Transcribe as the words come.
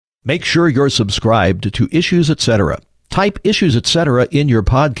Make sure you're subscribed to Issues Etc. Type Issues Etc. in your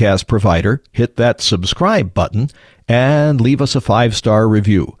podcast provider, hit that subscribe button, and leave us a 5-star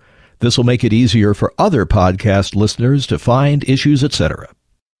review. This will make it easier for other podcast listeners to find Issues Etc.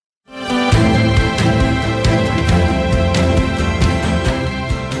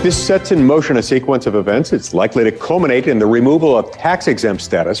 This sets in motion a sequence of events. It's likely to culminate in the removal of tax-exempt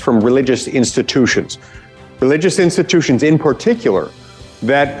status from religious institutions. Religious institutions in particular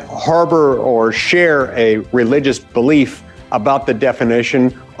that harbor or share a religious belief about the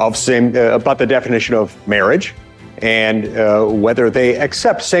definition of marriage and whether they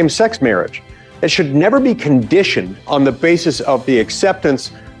accept same-sex marriage. It should never be conditioned on the basis of the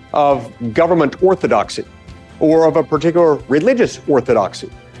acceptance of government orthodoxy or of a particular religious orthodoxy.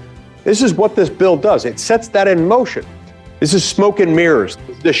 This is what this bill does. It sets that in motion. This is smoke and mirrors,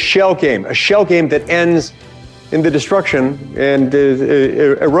 the shell game, a shell game that ends in the destruction and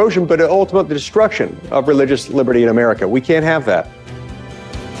erosion, but ultimately the destruction of religious liberty in America. We can't have that.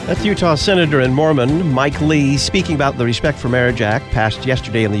 That's Utah Senator and Mormon Mike Lee speaking about the Respect for Marriage Act passed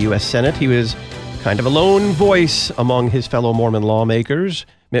yesterday in the U.S. Senate. He was kind of a lone voice among his fellow Mormon lawmakers,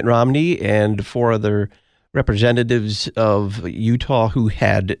 Mitt Romney and 4 other representatives of Utah who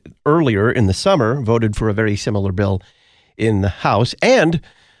had earlier in the summer voted for a very similar bill in the House, and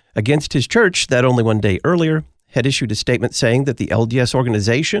against his church that only one day earlier had issued a statement saying that the LDS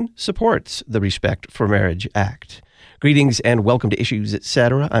organization supports the Respect for Marriage Act. Greetings and welcome to Issues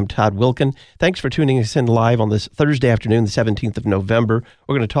Etc. I'm Todd Wilken. Thanks for tuning us in live on this Thursday afternoon, the 17th of November.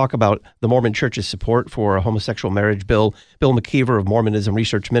 We're going to talk about the Mormon Church's support for a homosexual marriage bill. Bill McKeever of Mormonism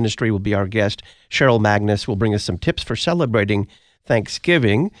Research Ministry will be our guest. Cheryl Magnus will bring us some tips for celebrating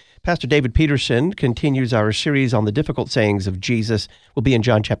Thanksgiving. Pastor David Peterson continues our series on the difficult sayings of Jesus. We'll be in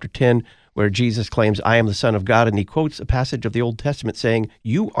John chapter 10, where Jesus claims, "I am the Son of God," and he quotes a passage of the Old Testament saying,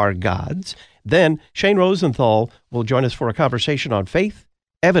 "You are gods." Then Shane Rosenthal will join us for a conversation on faith,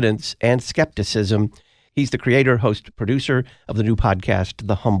 evidence, and skepticism. He's the creator, host, producer of the new podcast,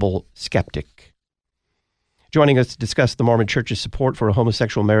 The Humble Skeptic. Joining us to discuss the Mormon Church's support for a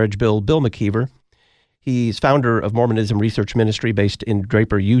homosexual marriage bill, Bill McKeever. He's founder of Mormonism Research Ministry based in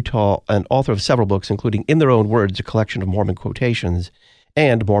Draper, Utah, and author of several books, including In Their Own Words, a collection of Mormon quotations,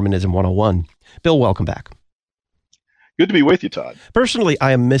 and Mormonism 101. Bill, welcome back. Good to be with you, Todd. Personally,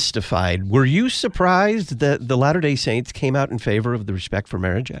 I am mystified. Were you surprised that the Latter-day Saints came out in favor of the Respect for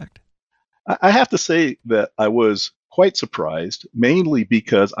Marriage Act? I have to say that I was quite surprised, mainly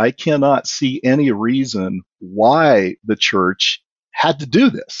because I cannot see any reason why the church had to do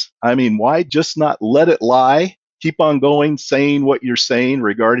this. I mean, why just not let it lie? Keep on going, saying what you're saying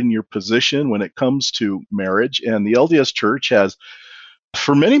regarding your position when it comes to marriage. And the LDS Church has,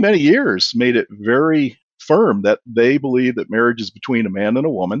 for many, many years, made it very firm that they believe that marriage is between a man and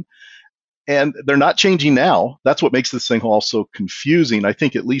a woman. And they're not changing now. That's what makes this thing all so confusing, I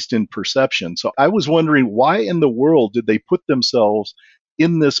think, at least in perception. So I was wondering, why in the world did they put themselves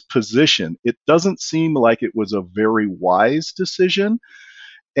in this position? It doesn't seem like it was a very wise decision.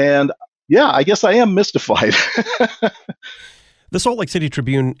 And yeah, I guess I am mystified. The Salt Lake City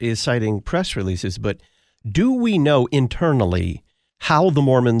Tribune is citing press releases, but do we know internally how the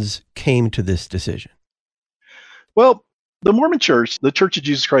Mormons came to this decision? Well, the Mormon Church, the Church of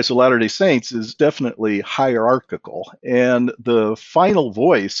Jesus Christ of Latter-day Saints, is definitely hierarchical. And the final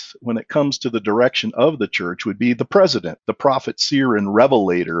voice when it comes to the direction of the church would be the president, the prophet, seer, and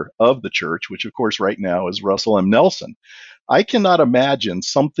revelator of the church, which, of course, right now is Russell M. Nelson. I cannot imagine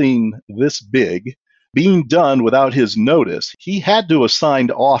something this big being done without his notice. He had to have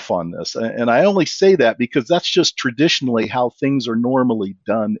signed off on this. And I only say that because that's just traditionally how things are normally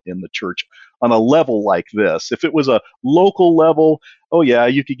done in the church on a level like this. If it was a local level, oh yeah,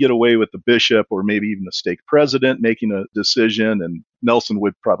 you could get away with the bishop or maybe even the stake president making a decision, and Nelson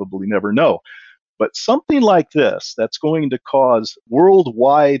would probably never know. But something like this, that's going to cause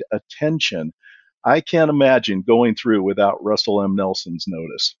worldwide attention, I can't imagine going through without Russell M. Nelson's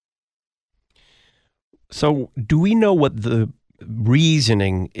notice. So do we know what the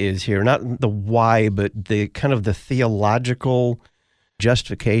reasoning is here? Not the why, but the kind of the theological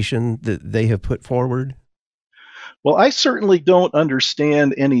justification that they have put forward? Well, I certainly don't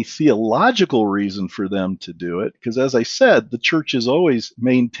understand any theological reason for them to do it, because as I said, the church has always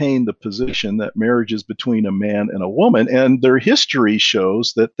maintained the position that marriage is between a man and a woman, and their history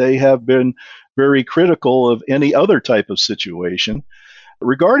shows that they have been very critical of any other type of situation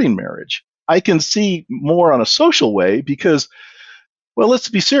regarding marriage. I can see more on a social way because, well, let's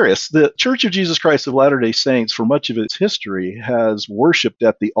be serious. The Church of Jesus Christ of Latter-day Saints, for much of its history, has worshipped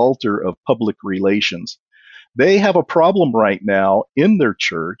at the altar of public relations. They have a problem right now in their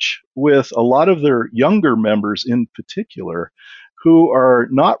church with a lot of their younger members in particular who are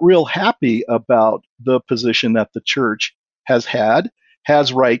not real happy about the position that the church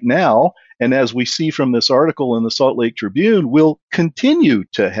has right now, and as we see from this article in the Salt Lake Tribune, will continue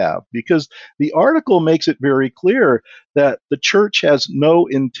to have, because the article makes it very clear that the church has no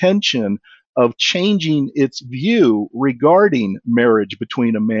intention of changing its view regarding marriage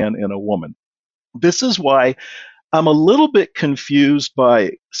between a man and a woman. This is why I'm a little bit confused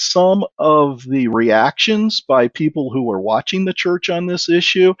by some of the reactions by people who are watching the church on this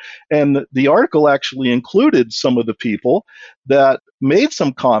issue. And the article actually included some of the people that made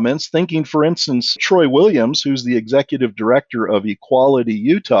some comments, thinking, for instance, Troy Williams, who's the executive director of Equality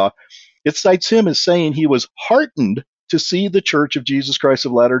Utah. It cites him as saying he was heartened to see the Church of Jesus Christ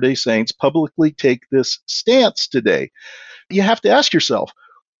of Latter-day Saints publicly take this stance today. You have to ask yourself,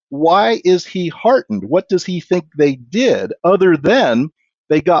 why is he heartened? What does he think they did other than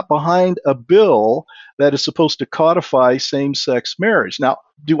they got behind a bill that is supposed to codify same-sex marriage? Now,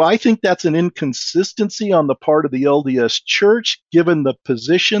 do I think that's an inconsistency on the part of the LDS Church, given the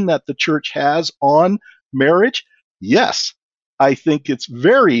position that the church has on marriage? Yes, I think it's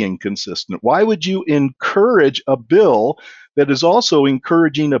very inconsistent. Why would you encourage a bill that is also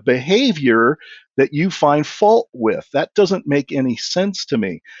encouraging a behavior that you find fault with? That doesn't make any sense to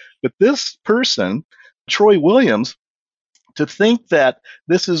me. But this person, Troy Williams, to think that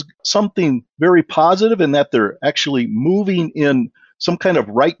this is something very positive and that they're actually moving in some kind of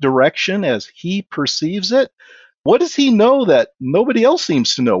right direction as he perceives it, what does he know that nobody else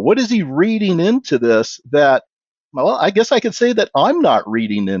seems to know? What is he reading into this that, well, I guess I could say that I'm not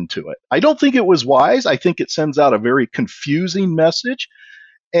reading into it. I don't think it was wise. I think it sends out a very confusing message.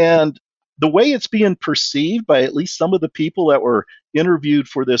 And the way it's being perceived by at least some of the people that were interviewed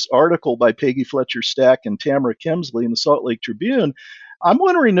for this article by Peggy Fletcher Stack and Tamara Kemsley in the Salt Lake Tribune, I'm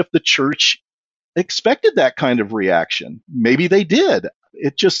wondering if the church expected that kind of reaction. Maybe they did.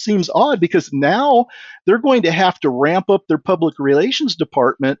 It just seems odd because now they're going to have to ramp up their public relations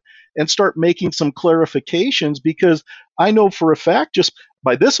department and start making some clarifications, because I know for a fact, just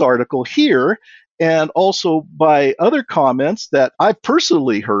by this article here and also by other comments that I've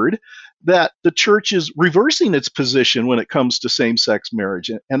personally heard, that the church is reversing its position when it comes to same-sex marriage.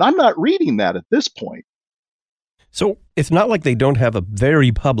 And I'm not reading that at this point. So it's not like they don't have a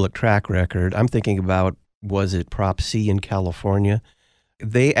very public track record. I'm thinking about, was it Prop C in California?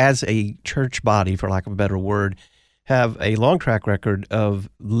 They, as a church body, for lack of a better word, have a long track record of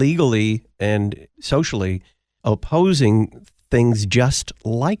legally and socially opposing things just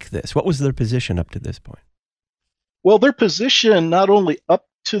like this. What was their position up to this point? Well, their position not only up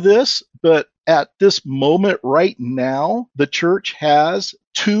to this, but at this moment right now, the church has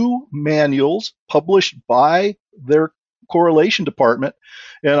 2 manuals published by their correlation department.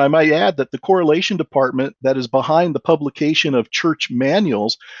 And I might add that the correlation department that is behind the publication of church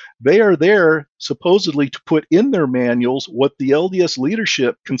manuals, they are there supposedly to put in their manuals what the LDS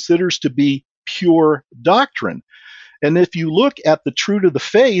leadership considers to be pure doctrine. And if you look at the True to the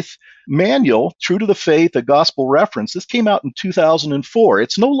Faith manual, True to the Faith, a gospel reference, this came out in 2004.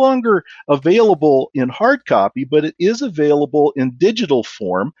 It's no longer available in hard copy, but it is available in digital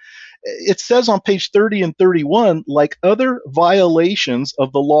form. It says on page 30 and 31, like other violations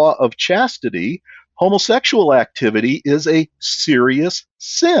of the law of chastity, homosexual activity is a serious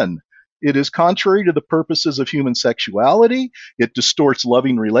sin. It is contrary to the purposes of human sexuality. It distorts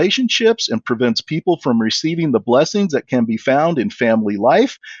loving relationships and prevents people from receiving the blessings that can be found in family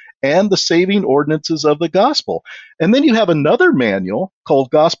life and the saving ordinances of the gospel. And then you have another manual called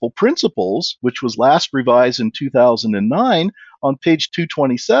Gospel Principles, which was last revised in 2009. On page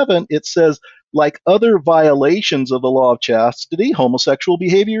 227, it says, like other violations of the law of chastity, homosexual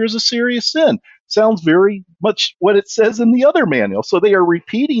behavior is a serious sin. Sounds very much what it says in the other manual. So they are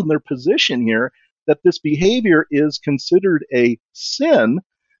repeating their position here that this behavior is considered a sin,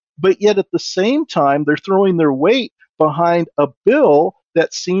 but yet at the same time, they're throwing their weight behind a bill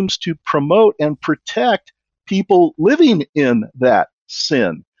that seems to promote and protect people living in that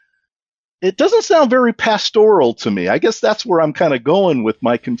sin. It doesn't sound very pastoral to me. I guess that's where I'm kind of going with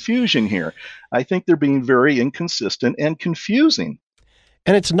my confusion here. I think they're being very inconsistent and confusing.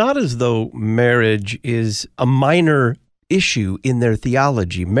 And it's not as though marriage is a minor issue in their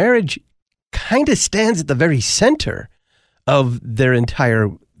theology. Marriage kind of stands at the very center of their entire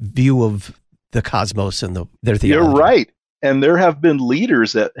view of the cosmos and their theology. You're right. And there have been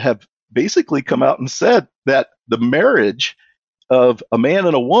leaders that have basically come out and said that the marriage of a man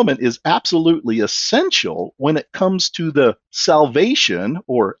and a woman is absolutely essential when it comes to the salvation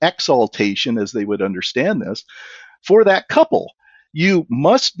or exaltation, as they would understand this, for that couple. You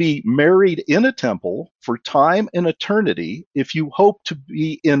must be married in a temple for time and eternity if you hope to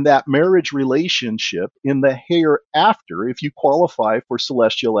be in that marriage relationship in the hereafter, if you qualify for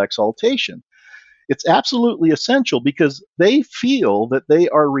celestial exaltation. It's absolutely essential because they feel that they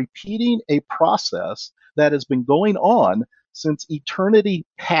are repeating a process that has been going on since eternity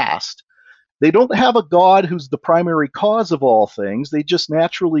past. They don't have a God who's the primary cause of all things. They just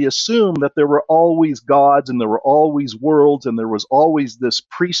naturally assume that there were always gods and there were always worlds and there was always this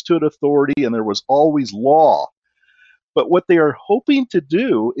priesthood authority and there was always law. But what they are hoping to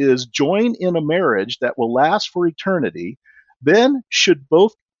do is join in a marriage that will last for eternity. Then, should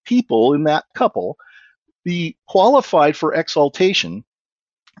both people in that couple be qualified for exaltation,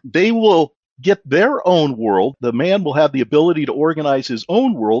 they will get their own world. The man will have the ability to organize his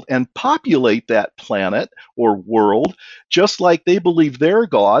own world and populate that planet or world, just like they believe their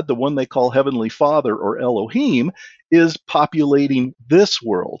God, the one they call Heavenly Father or Elohim, is populating this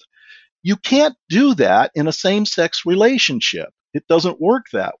world. You can't do that in a same-sex relationship. It doesn't work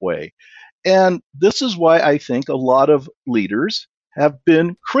that way. And this is why I think a lot of leaders have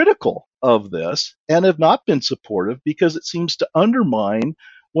been critical of this and have not been supportive, because it seems to undermine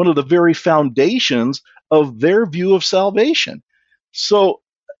one of the very foundations of their view of salvation. So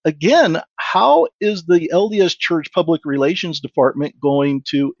again, how is the LDS Church Public Relations Department going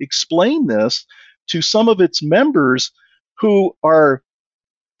to explain this to some of its members who are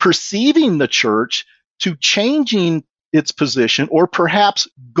perceiving the church to changing its position, or perhaps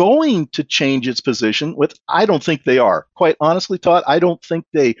going to change its position? I don't think they are. Quite honestly, Todd, I don't think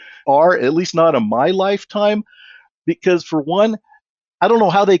they are, at least not in my lifetime, because for one, I don't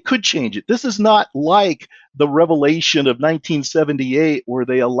know how they could change it. This is not like the revelation of 1978 where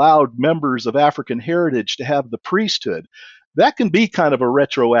they allowed members of African heritage to have the priesthood. That can be kind of a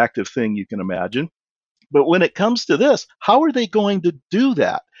retroactive thing, you can imagine. But when it comes to this, how are they going to do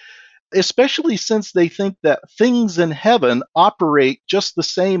that? Especially since they think that things in heaven operate just the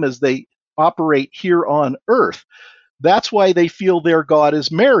same as they operate here on earth. That's why they feel their God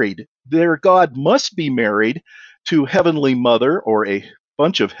is married. Their God must be married to Heavenly Mother, or a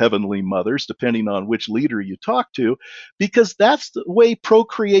bunch of Heavenly Mothers, depending on which leader you talk to, because that's the way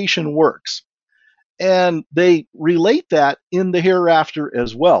procreation works. And they relate that in the hereafter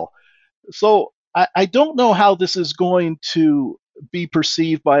as well. So I don't know how this is going to be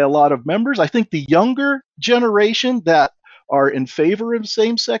perceived by a lot of members. I think the younger generation that are in favor of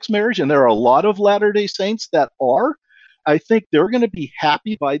same-sex marriage, and there are a lot of Latter-day Saints that are, I think they're going to be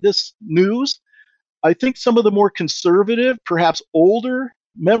happy by this news. I think some of the more conservative, perhaps older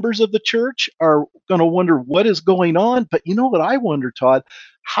members of the church are going to wonder what is going on. But you know what I wonder, Todd?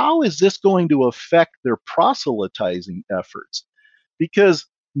 How is this going to affect their proselytizing efforts? Because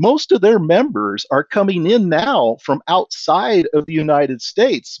most of their members are coming in now from outside of the United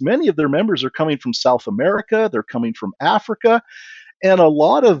States. Many of their members are coming from South America, they're coming from Africa, and a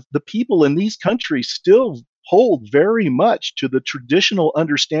lot of the people in these countries still hold very much to the traditional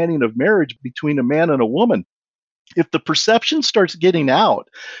understanding of marriage between a man and a woman. If the perception starts getting out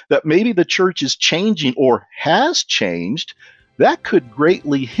that maybe the church is changing or has changed, that could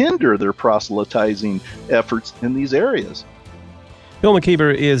greatly hinder their proselytizing efforts in these areas. Bill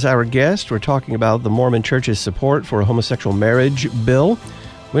McKeever is our guest. We're talking about the Mormon Church's support for a homosexual marriage bill.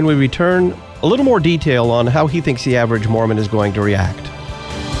 When we return, a little more detail on how he thinks the average Mormon is going to react.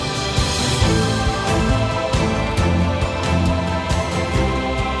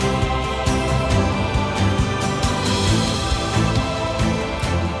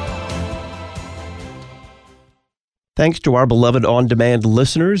 Thanks to our beloved on-demand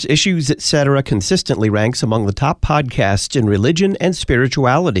listeners, Issues Etc. consistently ranks among the top podcasts in religion and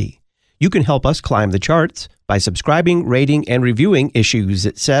spirituality. You can help us climb the charts by subscribing, rating, and reviewing Issues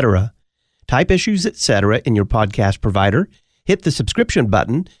Etc. Type Issues Etc. in your podcast provider, hit the subscription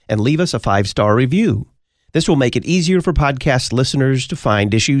button, and leave us a 5-star review. This will make it easier for podcast listeners to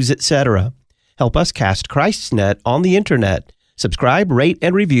find Issues Etc. Help us cast Christ's net on the internet. Subscribe, rate,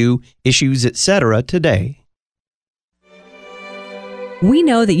 and review Issues Etc. today. We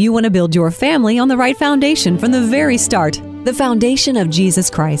know that you want to build your family on the right foundation from the very start, the foundation of Jesus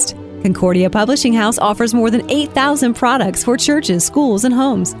Christ. Concordia Publishing House offers more than 8,000 products for churches, schools, and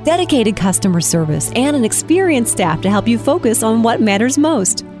homes, dedicated customer service, and an experienced staff to help you focus on what matters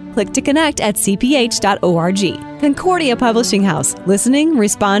most. Click to connect at cph.org. Concordia Publishing House, listening,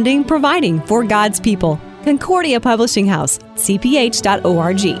 responding, providing for God's people. Concordia Publishing House,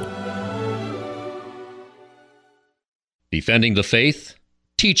 cph.org. defending the faith,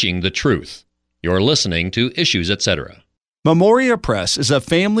 teaching the truth. You're listening to Issues, Etc. Memoria Press is a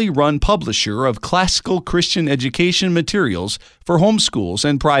family-run publisher of classical Christian education materials for homeschools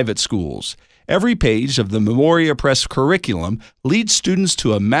and private schools. Every page of the Memoria Press curriculum leads students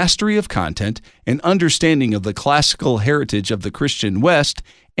to a mastery of content, an understanding of the classical heritage of the Christian West,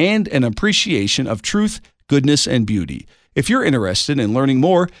 and an appreciation of truth, goodness, and beauty. If you're interested in learning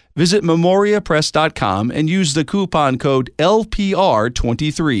more, visit memoriapress.com and use the coupon code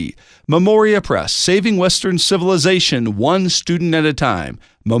LPR23. Memoria Press, saving Western civilization one student at a time.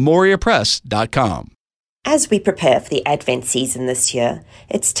 memoriapress.com. As we prepare for the Advent season this year,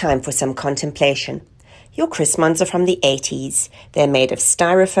 it's time for some contemplation. Your Christmas are from the 80s. They're made of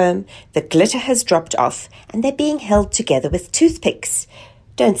styrofoam, the glitter has dropped off, and they're being held together with toothpicks.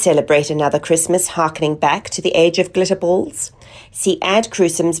 Don't celebrate another Christmas harkening back to the age of glitter balls. See Ad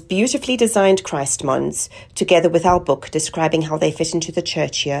Crucem's beautifully designed Christmons, together with our book describing how they fit into the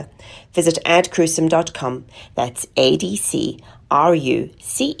church year. Visit adcrucem.com. That's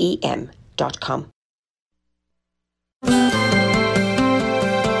ADCRUCEM.com.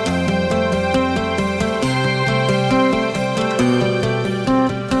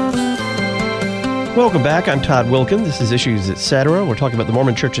 Welcome back. I'm Todd Wilkin. This is Issues, Etc. We're talking about the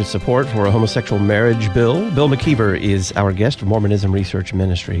Mormon Church's support for a homosexual marriage bill. Bill McKeever is our guest of Mormonism Research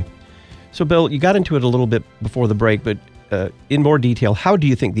Ministry. So, Bill, you got into it a little bit before the break, but in more detail, how do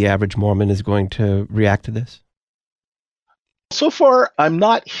you think the average Mormon is going to react to this? So far, I'm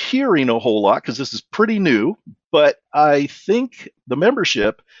not hearing a whole lot because this is pretty new, but I think the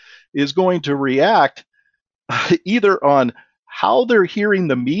membership is going to react either on how they're hearing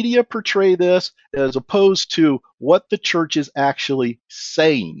the media portray this as opposed to what the church is actually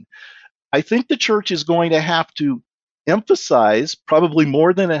saying. I think the church is going to have to emphasize, probably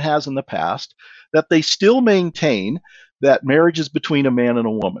more than it has in the past, that they still maintain that marriage is between a man and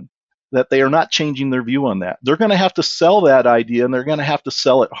a woman, that they are not changing their view on that. They're going to have to sell that idea, and they're going to have to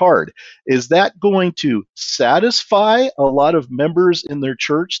sell it hard. Is that going to satisfy a lot of members in their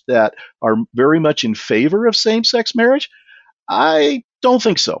church that are very much in favor of same-sex marriage? I don't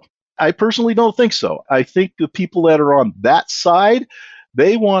think so. I personally don't think so. I think the people that are on that side,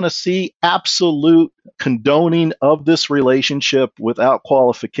 they want to see absolute condoning of this relationship without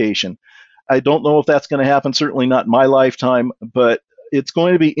qualification. I don't know if that's going to happen, certainly not in my lifetime, but it's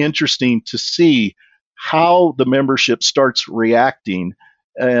going to be interesting to see how the membership starts reacting.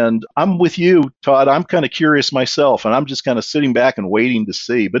 And I'm with you, Todd. I'm kind of curious myself, and I'm just kind of sitting back and waiting to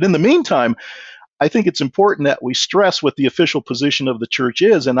see. But in the meantime, I think it's important that we stress what the official position of the church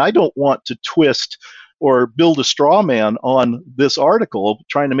is, and I don't want to twist or build a straw man on this article,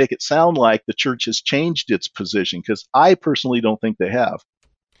 trying to make it sound like the church has changed its position, because I personally don't think they have.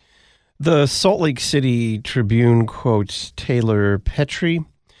 The Salt Lake City Tribune quotes Taylor Petrie,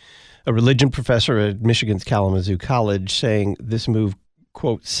 a religion professor at Michigan's Kalamazoo College, saying this move,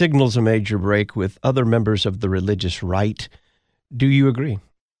 quote, signals a major break with other members of the religious right. Do you agree?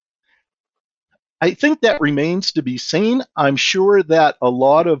 I think that remains to be seen. I'm sure that a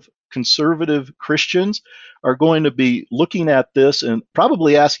lot of conservative Christians are going to be looking at this and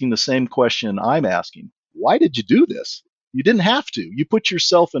probably asking the same question I'm asking. Why did you do this? You didn't have to. You put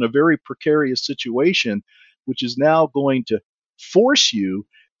yourself in a very precarious situation, which is now going to force you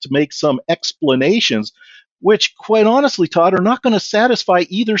to make some explanations, which, quite honestly, Todd, are not going to satisfy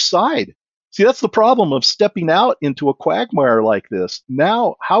either side. See, that's the problem of stepping out into a quagmire like this.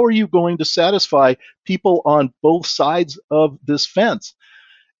 Now, how are you going to satisfy people on both sides of this fence?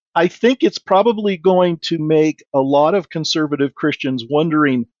 I think it's probably going to make a lot of conservative Christians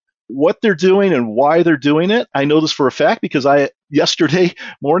wondering what they're doing and why they're doing it. I know this for a fact because yesterday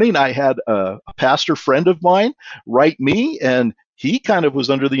morning I had a pastor friend of mine write me, and he kind of was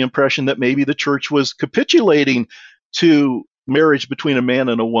under the impression that maybe the church was capitulating to marriage between a man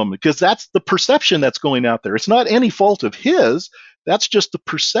and a woman, because that's the perception that's going out there. It's not any fault of his. That's just the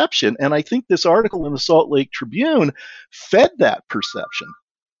perception. And I think this article in the Salt Lake Tribune fed that perception.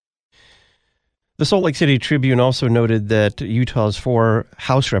 The Salt Lake City Tribune also noted that Utah's 4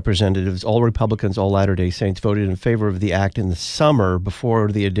 House representatives, all Republicans, all Latter-day Saints, voted in favor of the act in the summer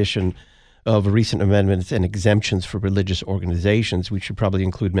before the addition of recent amendments and exemptions for religious organizations. We should probably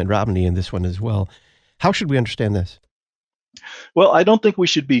include Mitt Romney in this one as well. How should we understand this? Well, I don't think we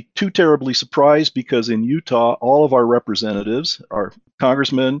should be too terribly surprised, because in Utah, all of our representatives, our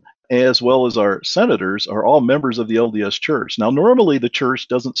congressmen, as well as our senators, are all members of the LDS Church. Now, normally the church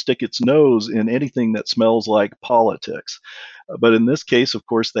doesn't stick its nose in anything that smells like politics. But in this case, of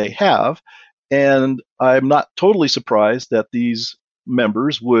course, they have. And I'm not totally surprised that these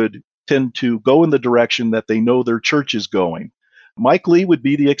members would tend to go in the direction that they know their church is going. Mike Lee would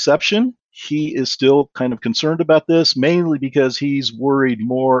be the exception. He is still kind of concerned about this, mainly because he's worried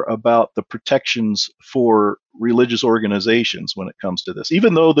more about the protections for religious organizations when it comes to this.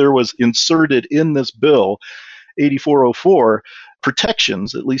 Even though there was inserted in this bill, 8404,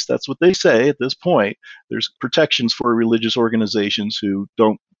 protections, at least that's what they say at this point, there's protections for religious organizations who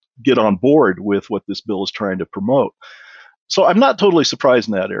don't get on board with what this bill is trying to promote. So I'm not totally surprised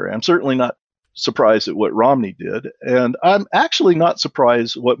in that area. I'm certainly not surprised at what Romney did, and I'm actually not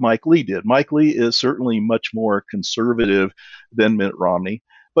surprised what Mike Lee did. Mike Lee is certainly much more conservative than Mitt Romney,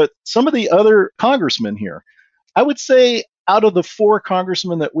 but some of the other congressmen here, I would say out of the 4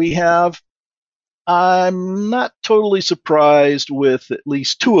 congressmen that we have, I'm not totally surprised with at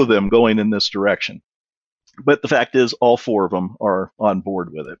least 2 of them going in this direction. But the fact is, all 4 of them are on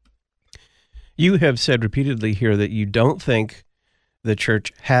board with it. You have said repeatedly here that you don't think the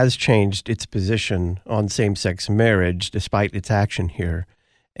church has changed its position on same-sex marriage despite its action here,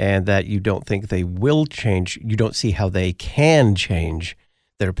 and that you don't think they will change. You don't see how they can change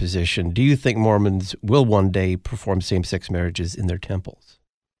their position. Do you think Mormons will one day perform same-sex marriages in their temples?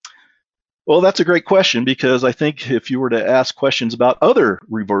 Well, that's a great question, because I think if you were to ask questions about other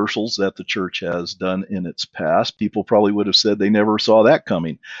reversals that the church has done in its past, people probably would have said they never saw that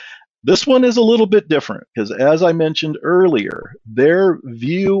coming. This one is a little bit different because, as I mentioned earlier, their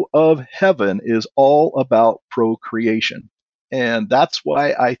view of heaven is all about procreation. And that's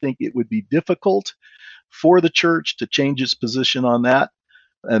why I think it would be difficult for the church to change its position on that.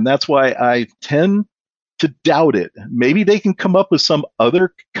 And that's why I tend to doubt it. Maybe they can come up with some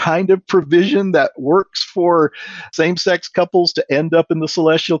other kind of provision that works for same-sex couples to end up in the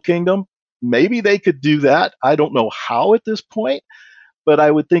celestial kingdom. Maybe they could do that. I don't know how at this point, but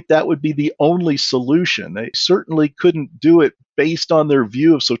I would think that would be the only solution. They certainly couldn't do it based on their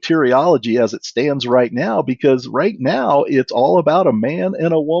view of soteriology as it stands right now, because right now it's all about a man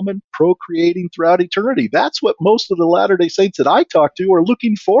and a woman procreating throughout eternity. That's what most of the Latter-day Saints that I talk to are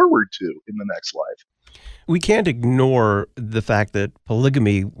looking forward to in the next life. We can't ignore the fact that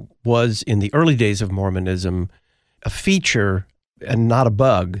polygamy was, in the early days of Mormonism, a feature and not a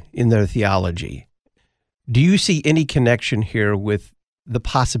bug in their theology. Do you see any connection here with the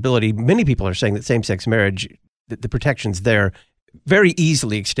possibility? Many people are saying that same-sex marriage, the protections there very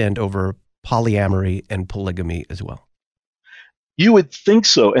easily extend over polyamory and polygamy as well. You would think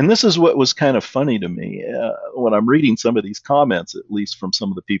so. And this is what was kind of funny to me when I'm reading some of these comments, at least from some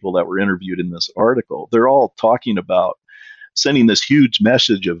of the people that were interviewed in this article. They're all talking about sending this huge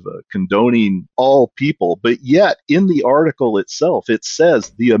message of condoning all people. But yet in the article itself, it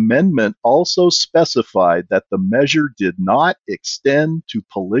says the amendment also specified that the measure did not extend to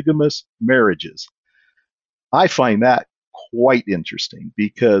polygamous marriages. I find that quite interesting,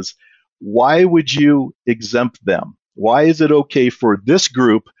 because why would you exempt them? Why is it okay for this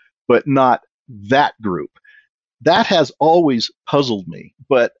group, but not that group? That has always puzzled me,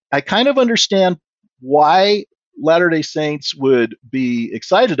 but I kind of understand why Latter-day Saints would be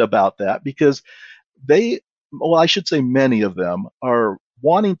excited about that, because I should say many of them are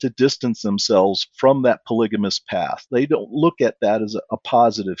wanting to distance themselves from that polygamous path. They don't look at that as a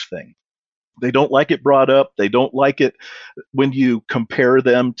positive thing. They don't like it brought up. They don't like it when you compare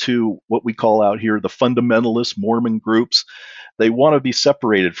them to what we call out here the fundamentalist Mormon groups. They want to be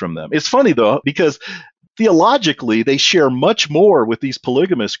separated from them. It's funny, though, because theologically, they share much more with these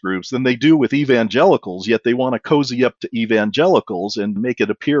polygamous groups than they do with evangelicals, yet they want to cozy up to evangelicals and make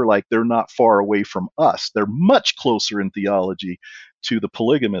it appear like they're not far away from us. They're much closer in theology to the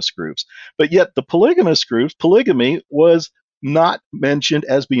polygamous groups. But yet the polygamous groups, polygamy was not mentioned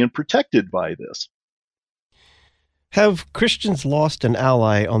as being protected by this. Have Christians lost an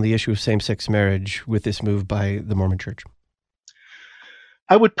ally on the issue of same-sex marriage with this move by the Mormon Church?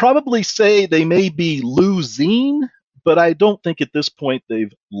 I would probably say they may be losing, but I don't think at this point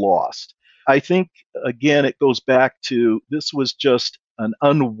they've lost. I think, again, it goes back to this was just an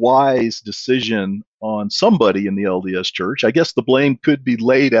unwise decision on somebody in the LDS Church. I guess the blame could be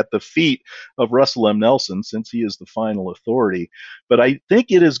laid at the feet of Russell M. Nelson, since he is the final authority. But I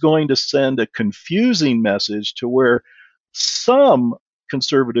think it is going to send a confusing message to where some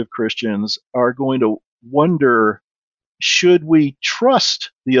conservative Christians are going to wonder, should we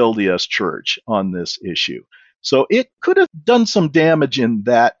trust the LDS Church on this issue? So it could have done some damage in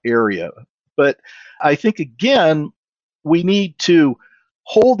that area. But I think, again, we need to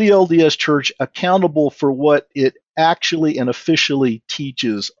hold the LDS Church accountable for what it actually and officially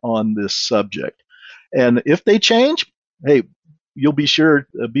teaches on this subject. And if they change, hey, you'll be sure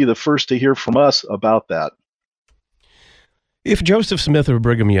to be the first to hear from us about that. If Joseph Smith or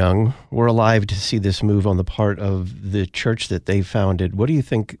Brigham Young were alive to see this move on the part of the church that they founded, what do you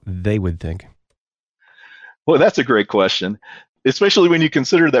think they would think? Well, that's a great question, especially when you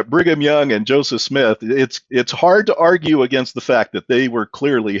consider that Brigham Young and Joseph Smith, it's hard to argue against the fact that they were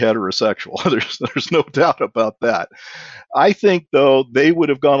clearly heterosexual. There's no doubt about that. I think, though, they would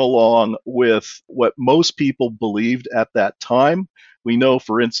have gone along with what most people believed at that time. We know,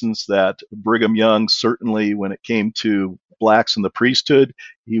 for instance, that Brigham Young, certainly when it came to blacks in the priesthood,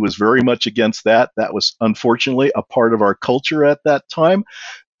 he was very much against that. That was unfortunately a part of our culture at that time.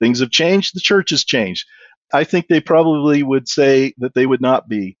 Things have changed. The church has changed. I think they probably would say that they would not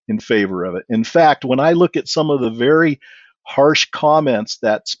be in favor of it. In fact, when I look at some of the very harsh comments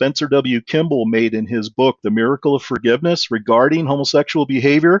that Spencer W. Kimball made in his book, The Miracle of Forgiveness, regarding homosexual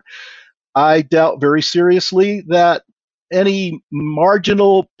behavior, I doubt very seriously that any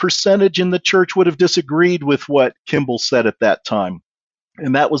marginal percentage in the church would have disagreed with what Kimball said at that time.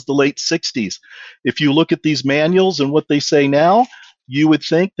 And that was the late 60s. If you look at these manuals and what they say now, you would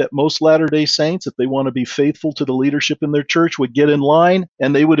think that most Latter-day Saints, if they want to be faithful to the leadership in their church, would get in line,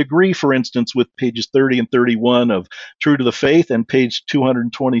 and they would agree, for instance, with pages 30 and 31 of True to the Faith and page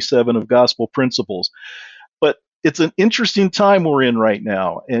 227 of Gospel Principles. But it's an interesting time we're in right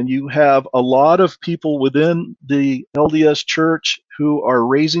now, and you have a lot of people within the LDS Church who are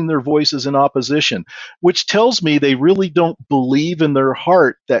raising their voices in opposition, which tells me they really don't believe in their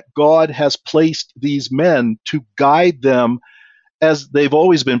heart that God has placed these men to guide them as they've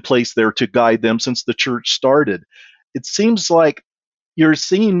always been placed there to guide them since the church started. It seems like you're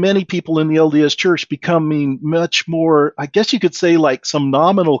seeing many people in the LDS Church becoming much more, I guess you could say, like some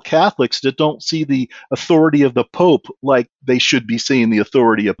nominal Catholics that don't see the authority of the Pope like they should be seeing the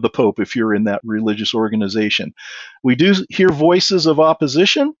authority of the Pope if you're in that religious organization. We do hear voices of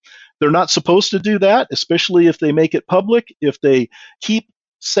opposition. They're not supposed to do that, especially if they make it public. If they keep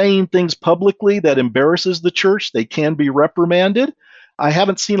saying things publicly that embarrasses the church, they can be reprimanded. I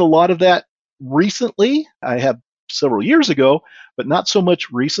haven't seen a lot of that recently. I have several years ago, but not so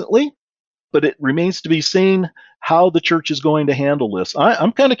much recently. But it remains to be seen how the church is going to handle this.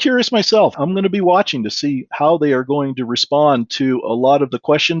 I'm kind of curious myself. I'm going to be watching to see how they are going to respond to a lot of the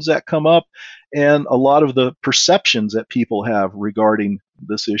questions that come up and a lot of the perceptions that people have regarding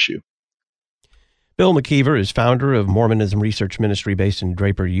this issue. Bill McKeever is founder of Mormonism Research Ministry based in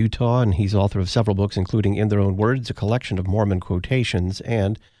Draper, Utah, and he's author of several books, including In Their Own Words, a collection of Mormon quotations,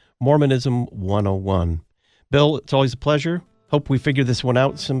 and Mormonism 101. Bill, it's always a pleasure. Hope we figure this one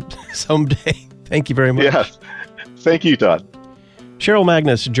out someday. Thank you very much. Yes. Thank you, Todd. Cheryl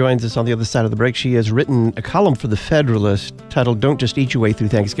Magnus joins us on the other side of the break. She has written a column for The Federalist titled, Don't Just Eat Your Way Through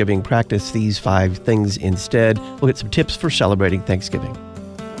Thanksgiving, Practice These 5 Things Instead. We'll get some tips for celebrating Thanksgiving.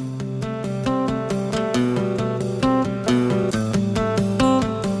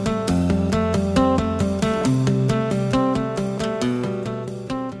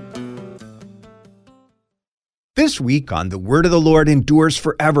 This week on The Word of the Lord Endures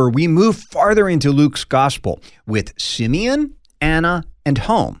Forever, we move farther into Luke's Gospel with Simeon, Anna, and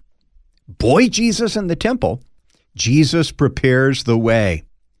home. Boy Jesus in the temple, Jesus prepares the way.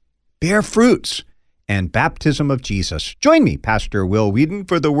 Bear fruits and baptism of Jesus. Join me, Pastor Will Whedon,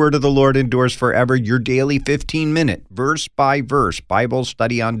 for The Word of the Lord Endures Forever, your daily 15-minute, verse-by-verse Bible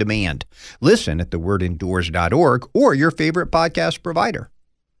study on demand. Listen at thewordendures.org or your favorite podcast provider.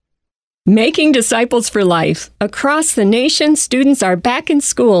 Making Disciples for Life. Across the nation, students are back in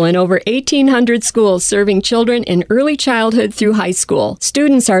school in over 1,800 schools serving children in early childhood through high school.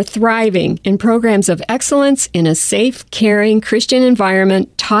 Students are thriving in programs of excellence in a safe, caring Christian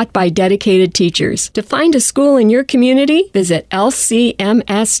environment taught by dedicated teachers. To find a school in your community, visit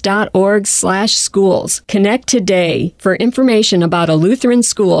lcms.org/schools. Connect today for information about a Lutheran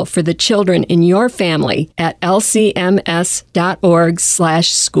school for the children in your family at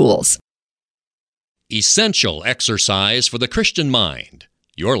lcms.org/schools. Essential exercise for the Christian mind.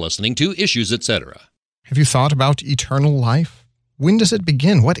 You're listening to Issues, Etc. Have you thought about eternal life? When does it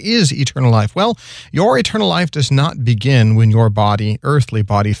begin? What is eternal life? Well, your eternal life does not begin when your body, earthly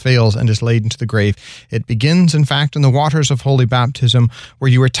body, fails and is laid into the grave. It begins, in fact, in the waters of holy baptism,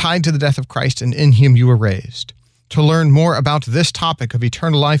 where you were tied to the death of Christ and in him you were raised. To learn more about this topic of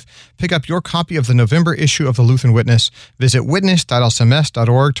eternal life, pick up your copy of the November issue of the Lutheran Witness. Visit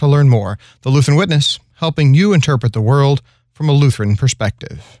witness.lcms.org to learn more. The Lutheran Witness, helping you interpret the world from a Lutheran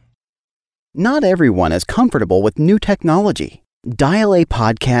perspective. Not everyone is comfortable with new technology. Dial A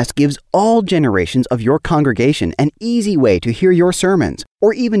Podcast gives all generations of your congregation an easy way to hear your sermons,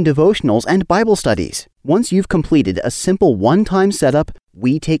 or even devotionals and Bible studies. Once you've completed a simple one-time setup,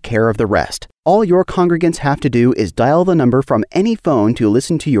 we take care of the rest. All your congregants have to do is dial the number from any phone to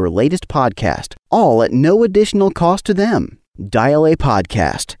listen to your latest podcast, all at no additional cost to them. Dial a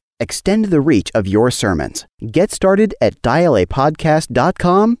Podcast. Extend the reach of your sermons. Get started at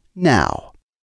dialapodcast.com now.